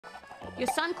Your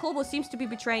son Kobo seems to be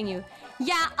betraying you.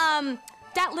 Yeah,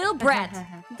 that little brat.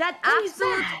 That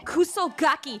absolute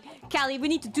kusogaki. Callie, we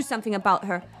need to do something about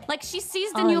her. Like, she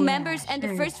sees the new members, and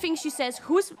the first thing she says,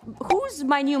 who's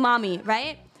my new mommy,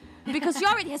 right? Because she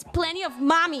already has plenty of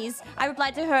mommies. I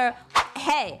replied to her,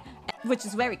 hey. Which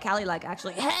is very Callie-like,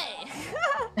 actually. Hey!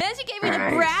 Then she gave me the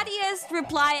brattiest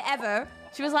reply ever.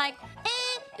 She was like,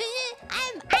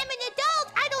 I'm an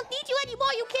adult. I don't need you anymore.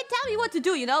 You can't tell me what to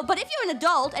do, you know? But if you're an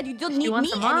adult and you don't need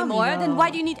me anymore, then why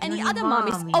do you need any other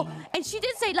mommies? Oh, and she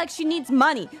did say, like, she needs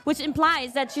money, which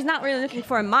implies that she's not really looking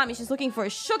for a mommy. She's looking for a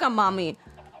sugar mommy.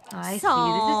 Oh, I see.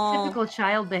 This is typical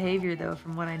child behavior, though,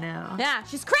 from what I know. Yeah,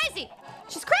 she's crazy.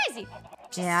 She's crazy.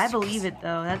 Yeah, I believe it,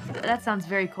 though. That sounds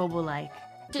very Kobo-like.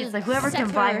 It's like whoever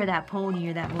can buy her that pony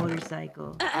or that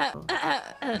motorcycle.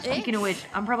 Speaking of which,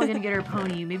 I'm probably gonna get her a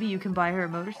pony. Maybe you can buy her a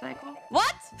motorcycle.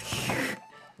 What?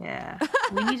 Yeah,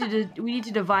 we need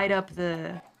to divide up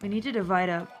the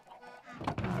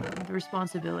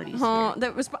responsibilities.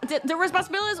 The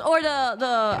responsibilities or the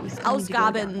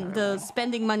Ausgaben, the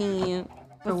spending money.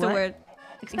 What's the word?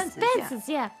 Expenses.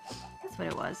 Yeah. That's what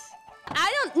it was.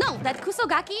 I don't know. That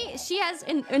Kusogaki, she has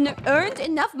earned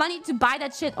enough money to buy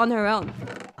that shit on her own.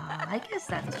 I guess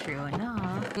that's true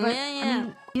enough. But, yeah. I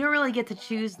mean, you don't really get to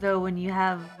choose though when you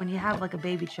have like a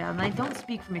baby child. And I don't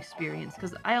speak from experience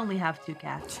because I only have 2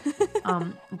 cats.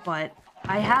 But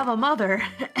I have a mother,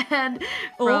 and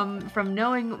from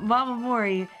knowing Mama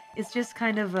Mori, it's just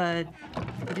kind of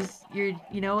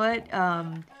you know what?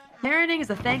 Parenting is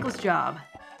a thankless job.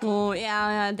 Oh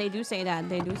yeah, they do say that.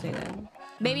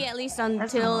 Maybe at least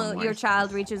until your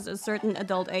child reaches a certain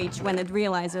adult age when it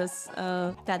realizes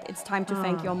that it's time to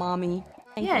thank your mommy.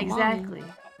 Exactly.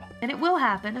 And it will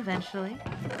happen eventually.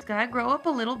 It's gotta grow up a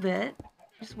little bit.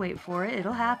 Just wait for it.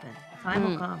 It'll happen. Time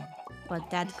will come. But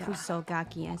that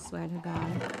Kusogaki, I swear to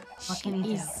God, she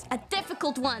is a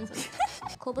difficult one.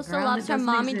 Kobo still loves her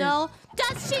mommy though.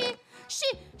 Does she?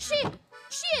 She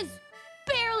has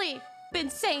barely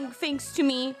been saying things to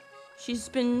me. She's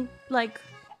been like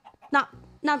not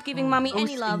giving mommy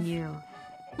any love. You.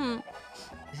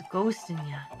 She's ghosting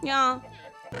you. Yeah.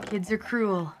 Kids are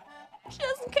cruel. She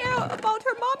doesn't care about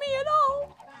her mommy at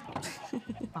all.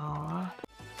 Aww.